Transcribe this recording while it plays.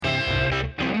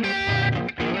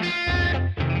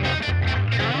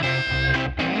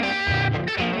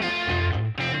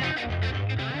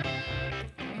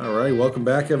right, welcome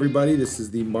back, everybody. This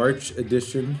is the March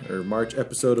edition, or March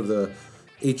episode of the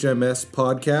HMS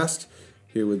podcast.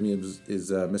 Here with me is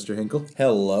Mr. Hinkle.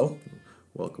 Hello.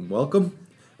 Welcome.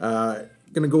 Going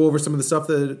to go over some of the stuff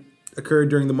that occurred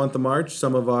during the month of March,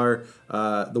 some of our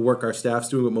the work our staff's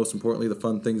doing, but most importantly, the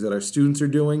fun things that our students are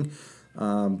doing.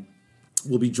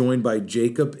 We'll be joined by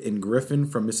Jacob and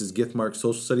Griffen from Mrs. Githmark's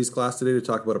social studies class today to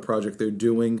talk about a project they're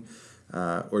doing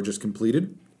or just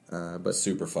completed. But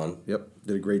super fun. Yep,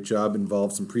 did a great job.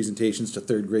 Involved some presentations to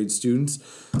third grade students.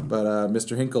 But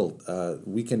Mr. Hinkle,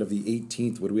 weekend of the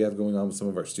 18th, what do we have going on with some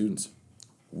of our students?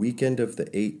 Weekend of the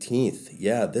 18th.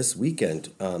 Yeah, this weekend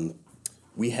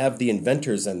we have the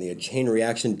inventors and the chain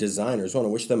reaction designers. I want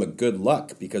to wish them a good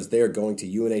luck because they are going to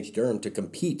UNH Durham to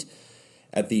compete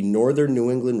at the Northern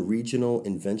New England Regional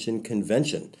Invention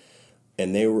Convention.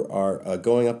 And they are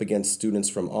going up against students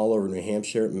from all over New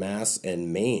Hampshire, Mass,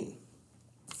 and Maine.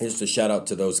 Just a shout out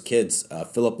to those kids,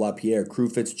 Philip LaPierre, Crew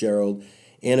Fitzgerald,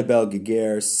 Annabelle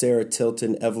Giguere, Sarah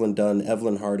Tilton, Evelyn Dunn,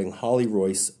 Evelyn Harding, Holly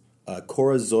Royce,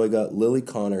 Cora Zoiga, Lily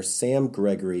Connor, Sam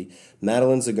Gregory,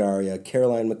 Madeline Zagaria,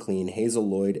 Caroline McLean, Hazel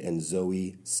Lloyd, and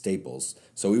Zoe Staples.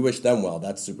 So we wish them well.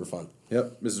 That's super fun.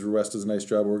 Yep, Mrs. Ruest does a nice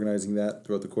job organizing that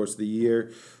throughout the course of the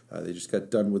year. They just got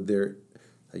done with their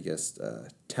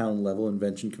town-level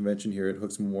invention convention here at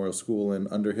Hooks Memorial School in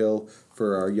Underhill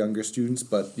for our younger students.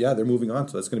 But, yeah, they're moving on,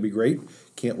 so that's going to be great.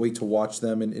 Can't wait to watch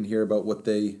them and hear about what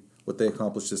they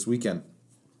accomplished this weekend.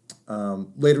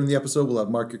 Later in the episode, we'll have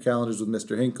Mark Your Calendars with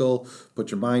Mr. Hinkle,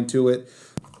 put your mind to it.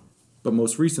 But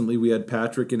most recently, we had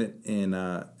Patrick and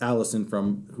Allison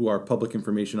who are public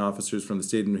information officers from the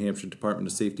State of New Hampshire Department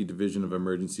of Safety Division of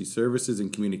Emergency Services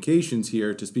and Communications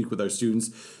here to speak with our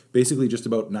students, basically just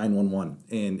about 911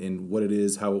 and what it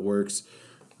is, how it works.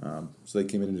 So they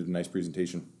came in and did a nice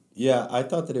presentation. Yeah, I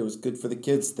thought that it was good for the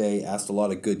kids. They asked a lot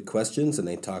of good questions, and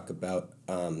they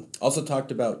also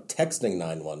talked about texting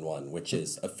 911, which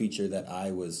is a feature that I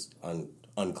was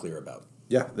unclear about.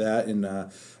 Yeah, that, and I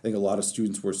think a lot of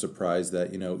students were surprised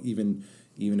that, even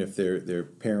if their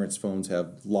parents' phones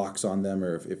have locks on them,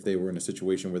 or if they were in a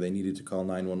situation where they needed to call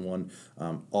 911,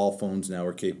 all phones now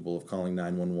are capable of calling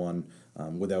 911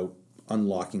 without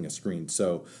unlocking a screen.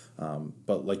 So,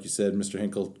 but like you said, Mr.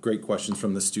 Hinkle, great questions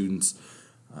from the students.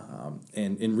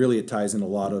 And really it ties in a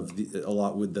lot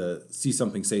with the see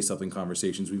something, say something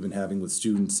conversations we've been having with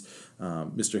students.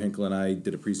 Mr. Hinkle and I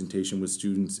did a presentation with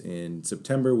students in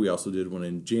September. We also did one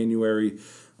in January.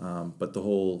 But the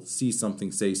whole see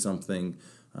something, say something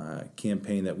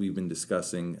campaign that we've been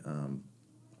discussing,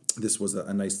 this was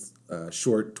a nice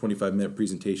short 25-minute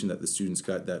presentation that the students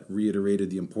got that reiterated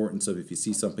the importance of if you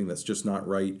see something that's just not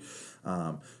right,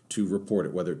 to report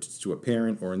it, whether it's to a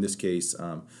parent or in this case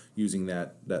using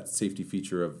that safety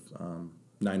feature of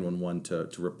 911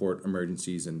 to report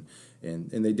emergencies and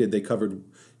they covered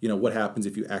what happens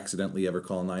if you accidentally ever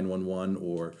call 911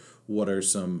 or what are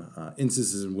some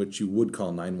instances in which you would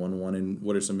call 911 and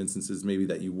what are some instances maybe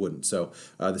that you wouldn't. So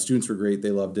the students were great,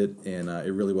 they loved it, and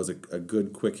it really was a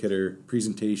good quick hitter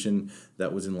presentation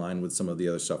that was in line with some of the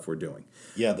other stuff we're doing.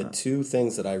 Yeah, the two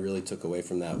things that I really took away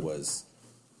from that was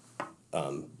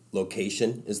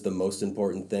location is the most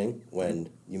important thing when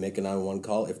you make a 911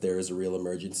 call. If there is a real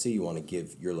emergency, you want to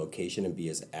give your location and be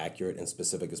as accurate and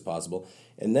specific as possible.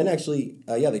 And then actually,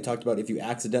 they talked about if you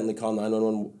accidentally call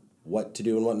 911, what to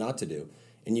do and what not to do.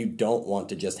 And you don't want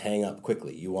to just hang up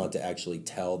quickly. You want to actually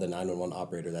tell the 911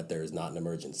 operator that there is not an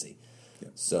emergency. Yeah.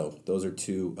 So those are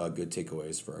two good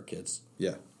takeaways for our kids.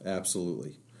 Yeah,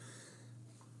 absolutely.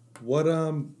 What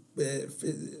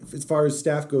as far as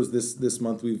staff goes this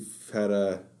month, we've had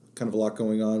a kind of a lot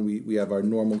going on. We have our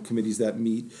normal committees that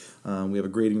meet. We have a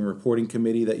grading and reporting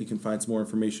committee that you can find some more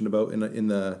information about in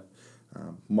the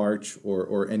March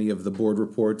or any of the board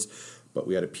reports. But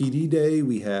we had a PD day.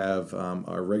 We have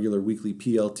our regular weekly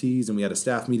PLTs, and we had a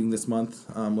staff meeting this month,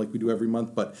 like we do every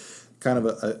month. But kind of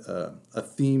a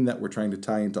theme that we're trying to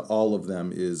tie into all of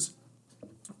them is,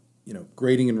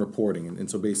 grading and reporting.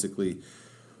 And so basically,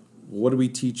 what are we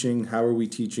teaching? How are we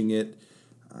teaching it?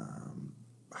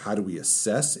 How do we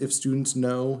assess if students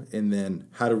know? And then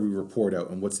how do we report out?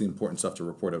 And what's the important stuff to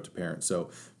report out to parents? So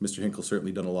Mr. Hinkle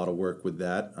certainly done a lot of work with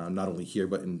that, not only here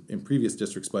but in previous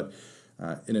districts. But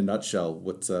in a nutshell,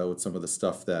 what's some of the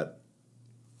stuff that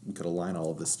we could align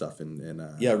all of this stuff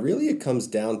in? Yeah, really it comes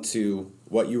down to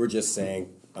what you were just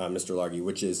saying, Mr. Largy,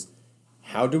 which is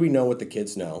how do we know what the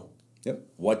kids know? Yep.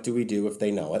 What do we do if they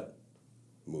know it?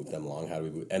 Move them along. How do we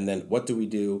move? And then what do we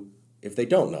do if they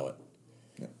don't know it?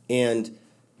 Yep. And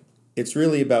it's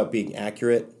really about being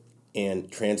accurate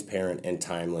and transparent and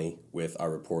timely with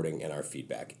our reporting and our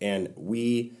feedback. And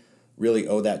we really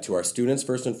owe that to our students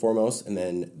first and foremost, and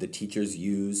then the teachers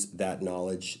use that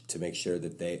knowledge to make sure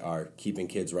that they are keeping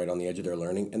kids right on the edge of their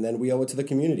learning, and then we owe it to the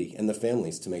community and the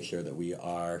families to make sure that we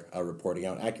are reporting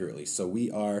out accurately. So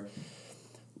we are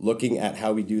looking at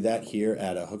how we do that here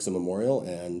at Hookson Memorial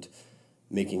and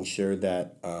making sure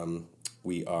that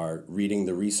we are reading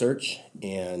the research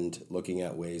and looking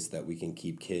at ways that we can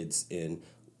keep kids in.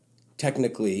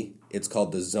 Technically, it's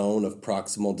called the zone of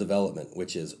proximal development,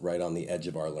 which is right on the edge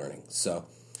of our learning. So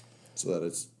that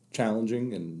it's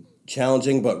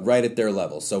challenging, but right at their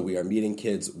level. So we are meeting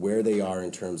kids where they are in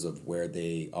terms of where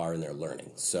they are in their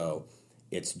learning. So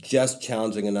it's just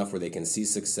challenging enough where they can see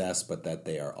success, but that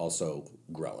they are also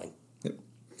growing. Yep.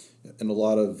 And a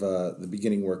lot of the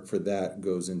beginning work for that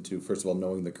goes into, first of all,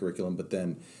 knowing the curriculum, but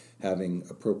then having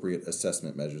appropriate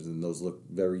assessment measures. And those look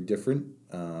very different,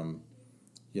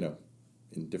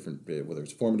 in different, whether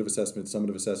it's formative assessment,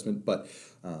 summative assessment, but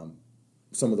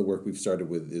some of the work we've started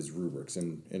with is rubrics,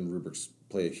 and rubrics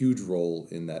play a huge role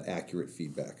in that accurate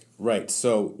feedback. Right.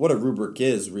 So what a rubric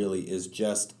is really is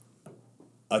just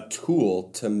a tool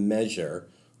to measure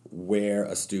where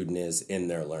a student is in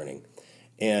their learning.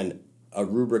 And a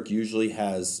rubric usually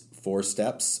has 4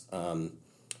 steps, and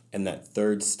that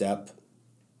third step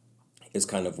is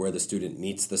kind of where the student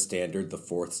meets the standard. The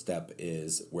 4th step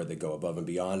is where they go above and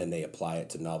beyond and they apply it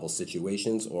to novel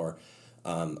situations or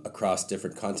across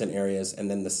different content areas.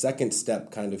 And then the 2nd step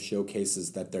kind of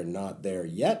showcases that they're not there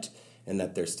yet and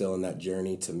that they're still in that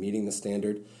journey to meeting the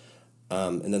standard.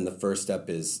 And then the 1st step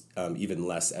is even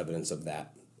less evidence of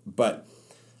that. But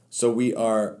so we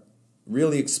are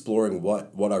really exploring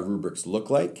what our rubrics look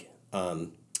like,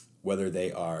 whether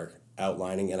they are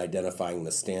outlining and identifying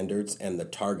the standards and the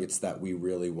targets that we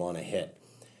really want to hit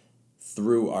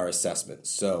through our assessment.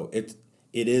 So it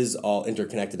is all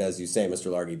interconnected, as you say,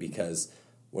 Mr. Largy, because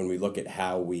when we look at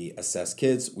how we assess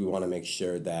kids, we want to make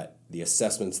sure that the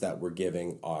assessments that we're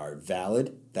giving are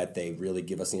valid, that they really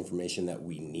give us the information that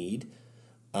we need,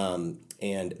 and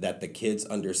that the kids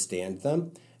understand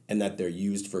them, and that they're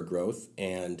used for growth,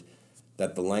 and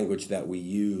that the language that we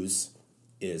use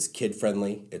is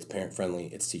kid-friendly, it's parent-friendly,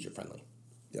 it's teacher-friendly.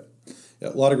 Yeah, a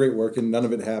lot of great work, and none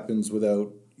of it happens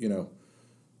without,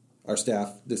 our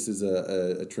staff. This is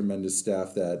a tremendous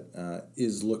staff that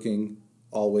is looking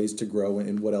always to grow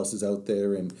in what else is out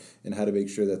there and how to make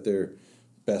sure that they're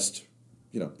best,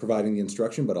 providing the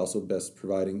instruction, but also best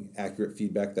providing accurate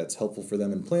feedback that's helpful for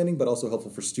them in planning, but also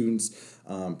helpful for students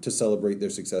to celebrate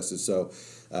their successes. So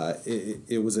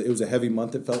it was a heavy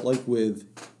month, it felt like, with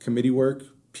committee work,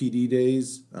 PD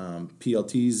days,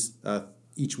 PLTs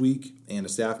each week, and a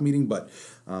staff meeting, but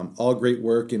all great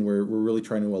work, and we're really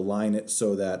trying to align it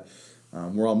so that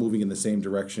we're all moving in the same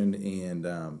direction. And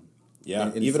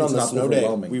even on the snow day,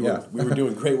 we were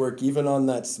doing great work even on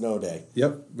that snow day.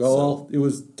 Yep. Well, it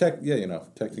was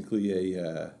technically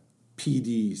a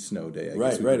PD snow day.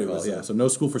 Right. It was so no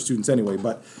school for students anyway,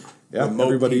 but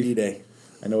everybody PD day.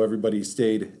 I know everybody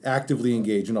stayed actively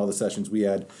engaged in all the sessions. We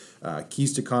had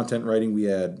keys to content writing. We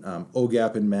had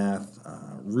OGAP in math,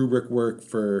 rubric work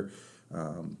for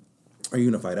our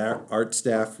unified art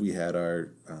staff. We had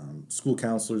our school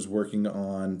counselors working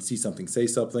on See Something, Say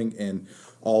Something, and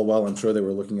all while I'm sure they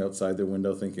were looking outside their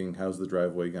window thinking, how's the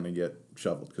driveway going to get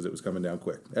shoveled? Because it was coming down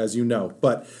quick, as you know.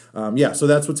 But so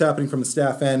that's what's happening from the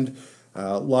staff end.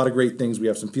 A lot of great things. We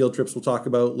have some field trips we'll talk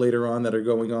about later on that are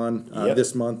going on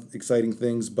this month. Exciting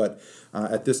things. But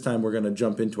at this time, we're going to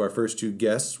jump into our first 2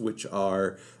 guests, which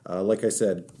are, like I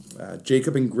said,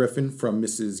 Jacob and Griffen from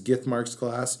Mrs. Githmark's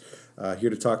class, here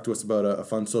to talk to us about a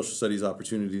fun social studies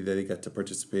opportunity that they got to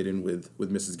participate in with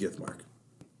Mrs. Githmark.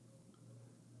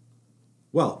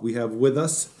 Well, we have with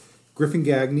us Griffen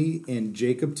Gagney and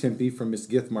Jacob Timpey from Miss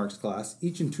Githmark's class,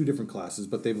 each in 2 different classes,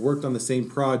 but they've worked on the same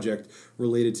project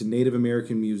related to Native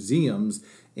American museums,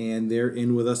 and they're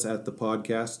in with us at the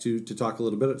podcast to talk a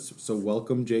little bit. So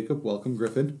welcome, Jacob. Welcome,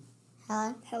 Griffen.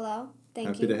 Hello. Thank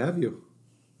you. Happy to have you.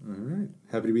 All right.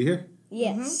 Happy to be here?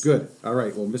 Yes. Mm-hmm. Good. All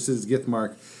right. Well, Mrs.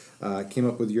 Githmark came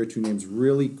up with your 2 names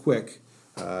really quick.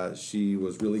 She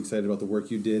was really excited about the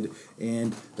work you did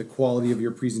and the quality of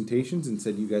your presentations, and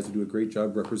said you guys would do a great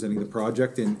job representing the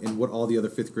project and what all the other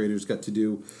 5th graders got to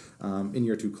do in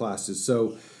your 2 classes.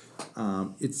 So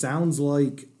it sounds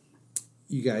like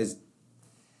you guys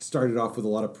started off with a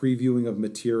lot of previewing of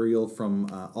material from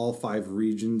all 5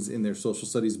 regions in their social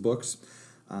studies books.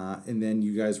 And then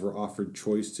you guys were offered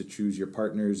choice to choose your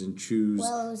partners and choose...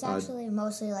 Well, it was actually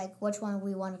mostly like which one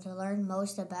we wanted to learn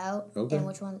most about and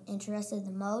which one interested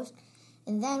the most.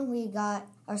 And then we got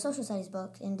our social studies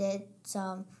book and did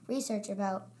some research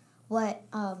about what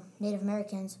Native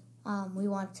Americans we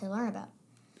wanted to learn about.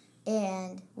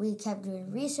 and we kept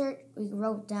doing research. We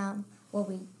wrote down what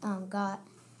we got,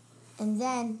 and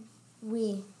then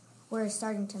we were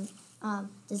starting to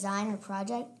design our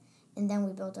project, and then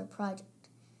we built our project.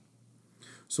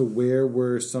 So where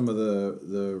were some of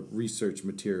the research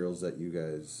materials that you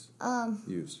guys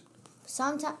used?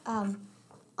 Sometimes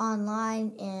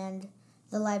online and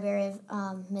the library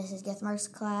of Mrs. Githmark's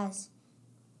class.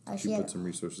 She put some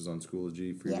resources on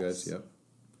Schoology for you guys? Yep.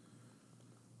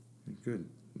 Good.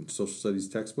 And social studies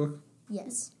textbook?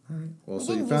 Yes. All right. Well, We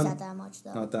so didn't you found use that much,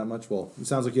 though. Not that much. Well, it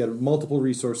sounds like you had multiple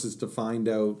resources to find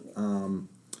out,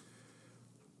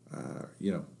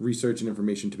 research and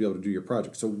information to be able to do your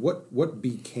project. So what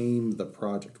became the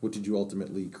project? What did you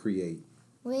ultimately create?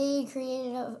 We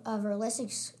created a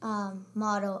realistic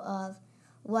model of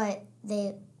what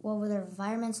their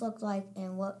environments looked like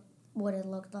and what it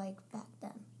looked like back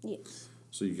then. Yes.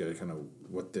 So you got kind of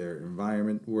what their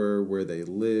environment were, where they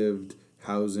lived,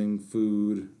 housing,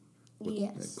 food,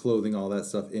 Yes. clothing, all that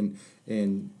stuff.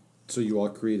 And so you all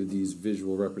created these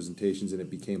visual representations, and it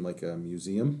became like a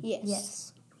museum. Yes.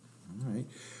 Yes. All right.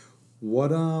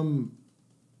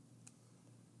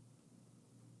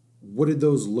 What did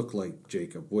those look like,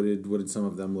 Jacob? What did some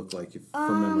of them look like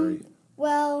from memory?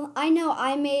 Well, I know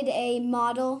I made a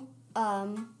model,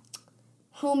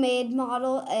 homemade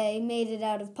model. I made it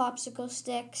out of popsicle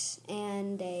sticks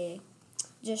and a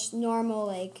just normal,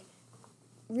 like,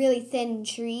 really thin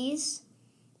trees.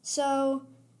 So,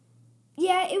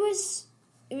 yeah, it was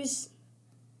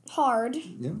hard.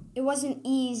 Yeah. It wasn't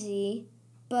easy,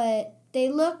 but they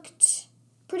looked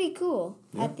pretty cool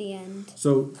at the end.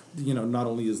 So, not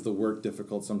only is the work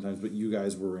difficult sometimes, but you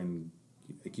guys were in,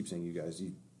 I keep saying you guys,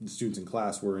 the students in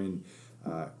class were in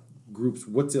groups.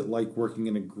 What's it like working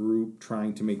in a group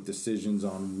trying to make decisions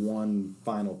on one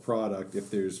final product if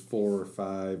there's 4 or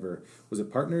 5, or was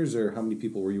it partners, or how many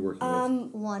people were you working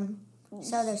with? One.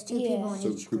 So there's 2 people in So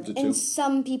each groups group. of 2? And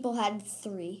some people had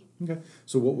 3. Okay.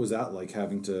 So what was that like,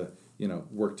 having to,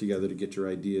 work together to get your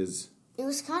ideas? It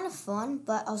was kind of fun,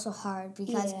 but also hard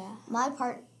because my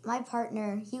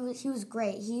partner, he was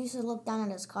great. He used to look down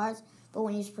at his cards, but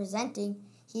when he was presenting,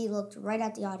 he looked right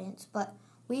at the audience. But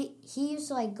he used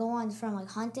to go on from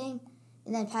hunting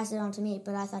and then pass it on to me,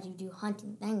 but I thought he'd do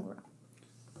hunting then grow.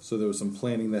 So there was some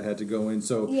planning that had to go in.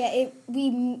 So Yeah,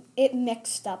 it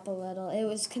mixed up a little. It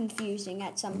was confusing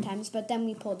at some times, but then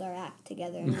we pulled our act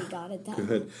together and we got it done.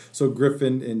 Good. So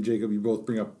Griffen and Jacob, you both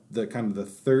bring up the kind of the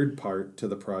third part to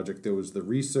the project. There was the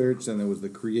research, and there was the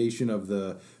creation of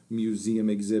the museum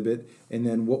exhibit. And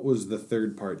then what was the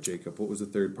third part, Jacob? What was the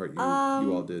third part you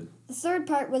all did? The third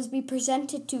part was we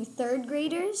presented to 3rd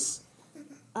graders.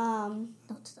 No,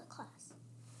 to the class.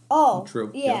 Oh,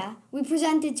 True. Yeah. Yeah. We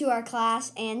presented to our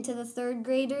class and to the 3rd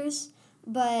graders,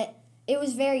 but it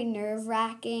was very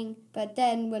nerve-wracking. But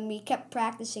then when we kept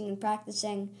practicing and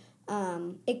practicing,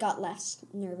 it got less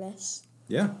nervous.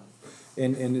 Yeah.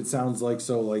 And it sounds like,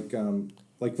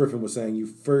 like Griffen was saying, you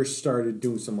first started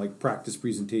doing some practice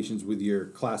presentations with your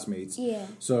classmates. Yeah.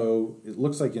 So it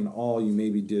looks like in all you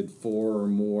maybe did 4 or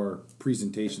more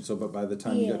presentations. So, but by the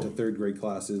time you got to 3rd grade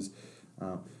classes,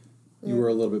 you were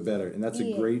a little bit better, and that's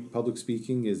a great. Public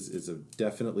speaking is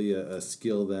definitely a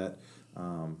skill that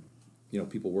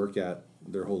people work at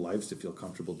their whole lives to feel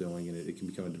comfortable doing, and it can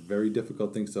become a very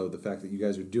difficult thing. So the fact that you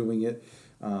guys are doing it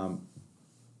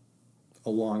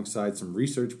alongside some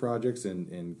research projects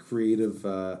and creative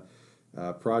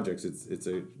projects, it's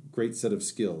a great set of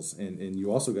skills, and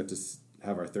you also got to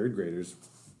have our 3rd graders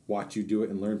watch you do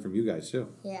it and learn from you guys too.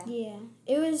 Yeah. Yeah.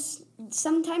 It was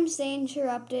sometimes they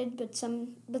interrupted,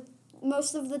 but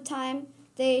most of the time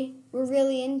they were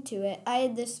really into it. I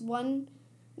had this one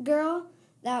girl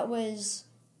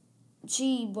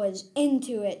she was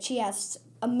into it. She asked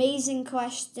amazing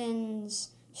questions.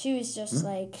 She was just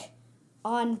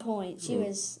on point. She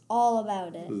was all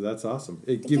about it. That's awesome.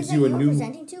 It The gives kids you that a you were new.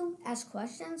 presenting to asked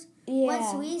questions. Yeah.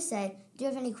 Once we said, "Do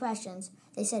you have any questions?"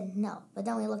 They said no. But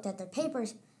then we looked at their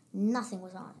papers. Nothing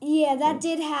was on it. Yeah, that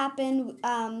did happen.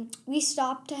 We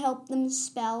stopped to help them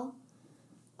spell.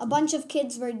 A bunch of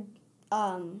kids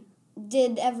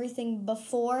did everything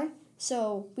before,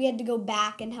 so we had to go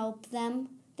back and help them.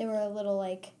 They were a little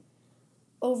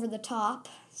over the top,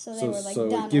 so they were So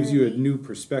done it gives you a early. new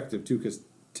perspective too, because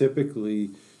typically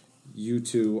you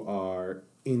two are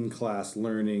in class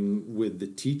learning with the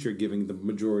teacher giving the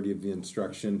majority of the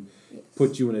instruction.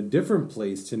 Put you in a different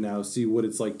place to now see what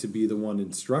it's like to be the one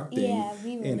instructing, Yeah,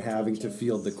 we were and the having to teachers.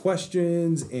 field the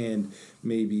questions and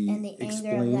maybe And the anger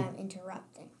explain. of them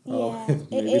interrupting. Oh, Yeah,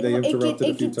 maybe they interrupted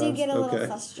a few it did times. get a little Okay.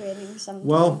 frustrating sometimes.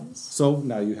 Well, so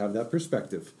now you have that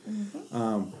perspective.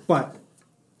 But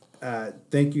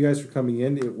thank you guys for coming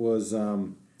in. It was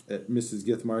Mrs.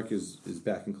 Githmark is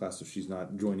back in class, so she's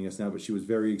not joining us now, but she was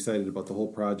very excited about the whole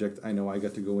project. I know I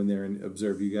got to go in there and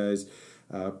observe you guys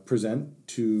present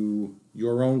to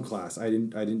your own class. I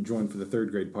didn't join for the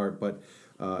third grade part, but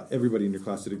everybody in your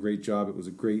class did a great job. It was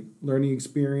a great learning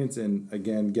experience, and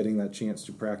again, getting that chance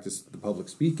to practice the public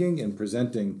speaking and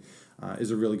presenting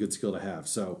is a really good skill to have.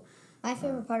 So, my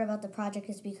favorite part about the project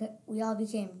is because we all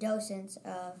became docents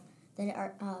of the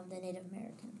Native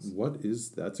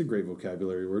Americans. That's a great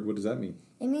vocabulary word. What does that mean?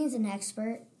 It means an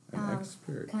expert. An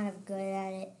expert. Kind of good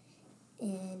at it,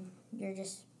 and you're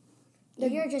just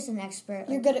an expert.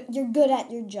 You're good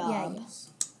at your job. Yeah. Yes.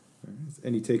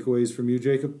 Any takeaways from you,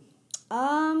 Jacob?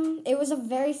 It was a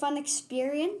very fun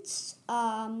experience.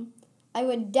 I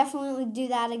would definitely do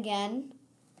that again.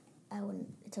 I wouldn't.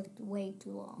 It took way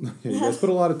too long. You guys put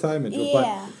a lot of time into it,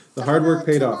 Yeah. but the hard work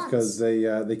paid off because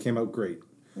they came out great.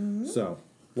 Mm-hmm. So,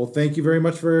 well, thank you very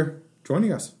much for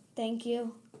joining us. Thank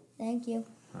you. Thank you.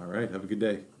 All right, have a good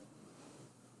day.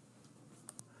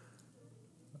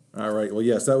 All right, well,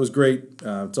 yes, that was great.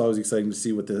 It's always exciting to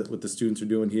see what the students are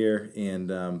doing here and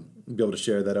be able to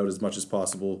share that out as much as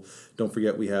possible. Don't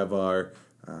forget we have our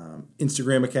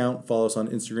Instagram account. Follow us on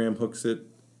Instagram,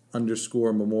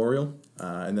 hooksit_memorial.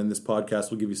 And then this podcast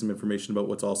will give you some information about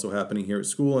what's also happening here at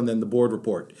school, and then the board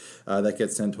report that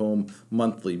gets sent home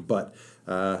monthly. But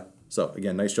so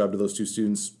again, nice job to those two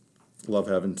students. Love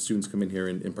having students come in here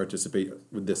and participate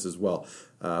with this as well.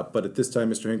 But at this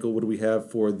time, Mr. Hinkle, what do we have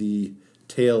for the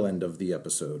tail end of the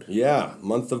episode? Yeah,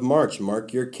 month of March.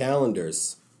 Mark your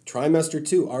calendars. Trimester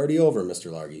 2, already over,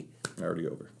 Mr. Largy. Already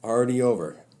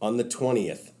over. On the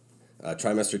 20th.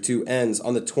 Trimester 2 ends.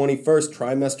 On the 21st,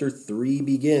 Trimester 3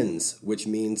 begins, which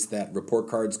means that report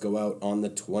cards go out on the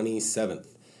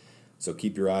 27th. So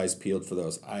keep your eyes peeled for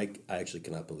those. I actually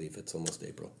cannot believe it's almost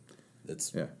April.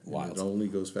 It's wild. It only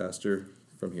goes faster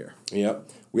from here. Yep.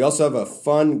 We also have a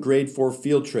fun grade 4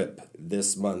 field trip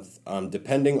this month.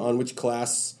 Depending on which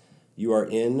class you are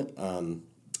in,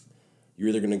 you're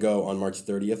either going to go on March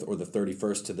 30th or the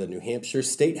 31st to the New Hampshire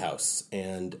State House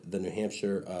and the New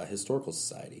Hampshire Historical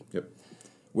Society. Yep.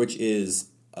 Which is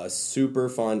a super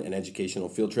fun and educational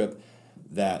field trip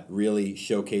that really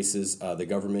showcases the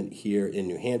government here in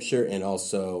New Hampshire and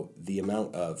also the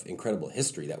amount of incredible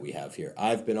history that we have here.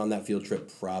 I've been on that field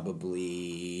trip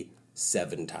probably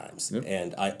 7 times,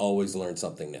 and I always learn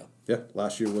something new. Yeah,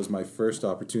 last year was my first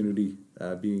opportunity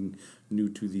being new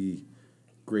to the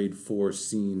grade 4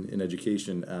 scene in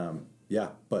education.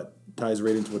 But ties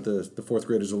right into what the 4th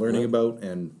graders are learning about.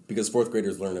 And because 4th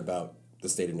graders learn about the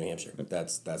state of New Hampshire.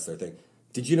 That's their thing.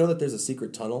 Did you know that there's a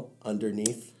secret tunnel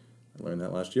underneath? I learned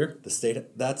that last year. The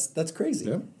state. That's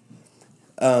crazy.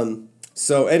 Yeah.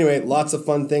 So anyway, lots of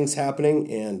fun things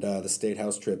happening, and the State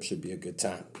House trip should be a good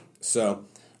time. So,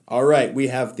 all right, we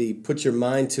have the Put Your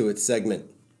Mind to It segment.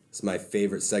 It's my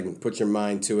favorite segment. Put your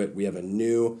mind to it. We have a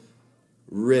new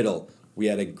riddle. We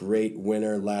had a great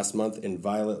winner last month in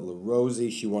Violet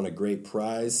LaRosie. She won a great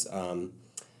prize.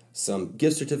 Some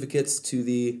gift certificates to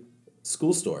the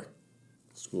school store.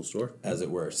 School store, as it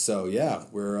were. So yeah,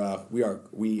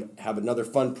 we have another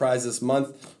fun prize this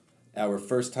month. Our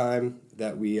first time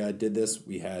that we did this,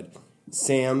 we had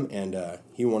Sam, and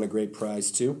he won a great prize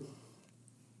too.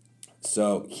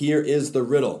 So here is the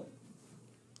riddle.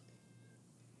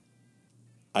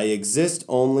 I exist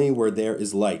only where there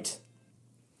is light,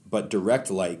 but direct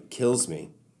light kills me.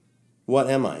 What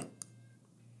am I?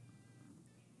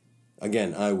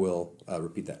 Again, I will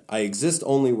repeat that. I exist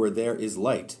only where there is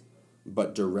light,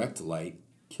 but direct light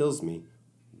kills me.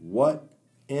 What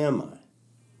am I? Excellent.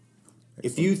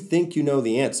 If you think you know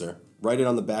the answer, write it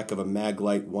on the back of a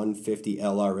Maglite 150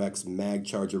 LRX Mag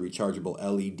Charger rechargeable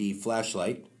LED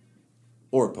flashlight,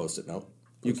 or a Post-it note.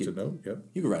 Post-it note, yep.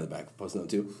 You can write the back of a Post-it note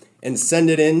too. And send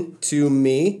it in to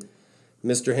me,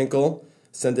 Mr. Hinkle.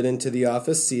 Send it into the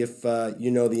office. See if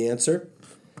you know the answer.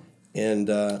 And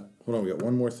hold on, we got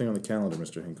one more thing on the calendar,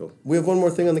 Mr. Hinkle. We have one more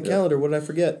thing on the calendar. What did I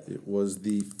forget? It was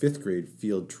the 5th grade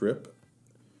field trip,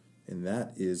 and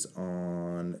that is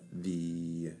on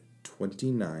the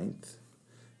 29th.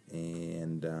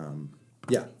 And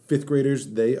 5th graders,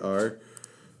 they are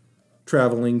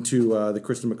traveling to the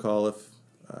Kristen McAuliffe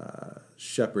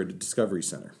Shepherd Discovery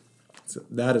Center. So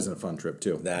that is a fun trip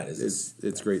too. That is,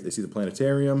 it's great. They see the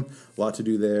planetarium, a lot to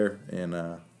do there, and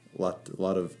a lot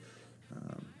of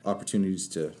opportunities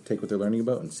to take what they're learning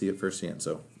about and see it firsthand.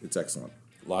 So it's excellent.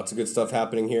 Lots of good stuff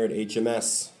happening here at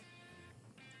HMS.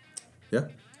 Yeah.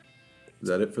 Is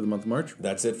that it for the month of March?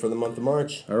 That's it for the month of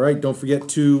March. All right. Don't forget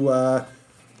to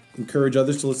encourage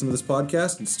others to listen to this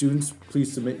podcast. And students,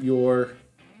 please submit your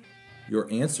your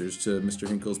answers to Mr.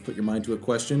 Hinkle's Put Your Mind to a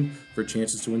Question for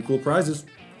chances to win cool prizes.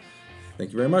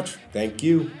 Thank you very much. Thank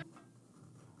you.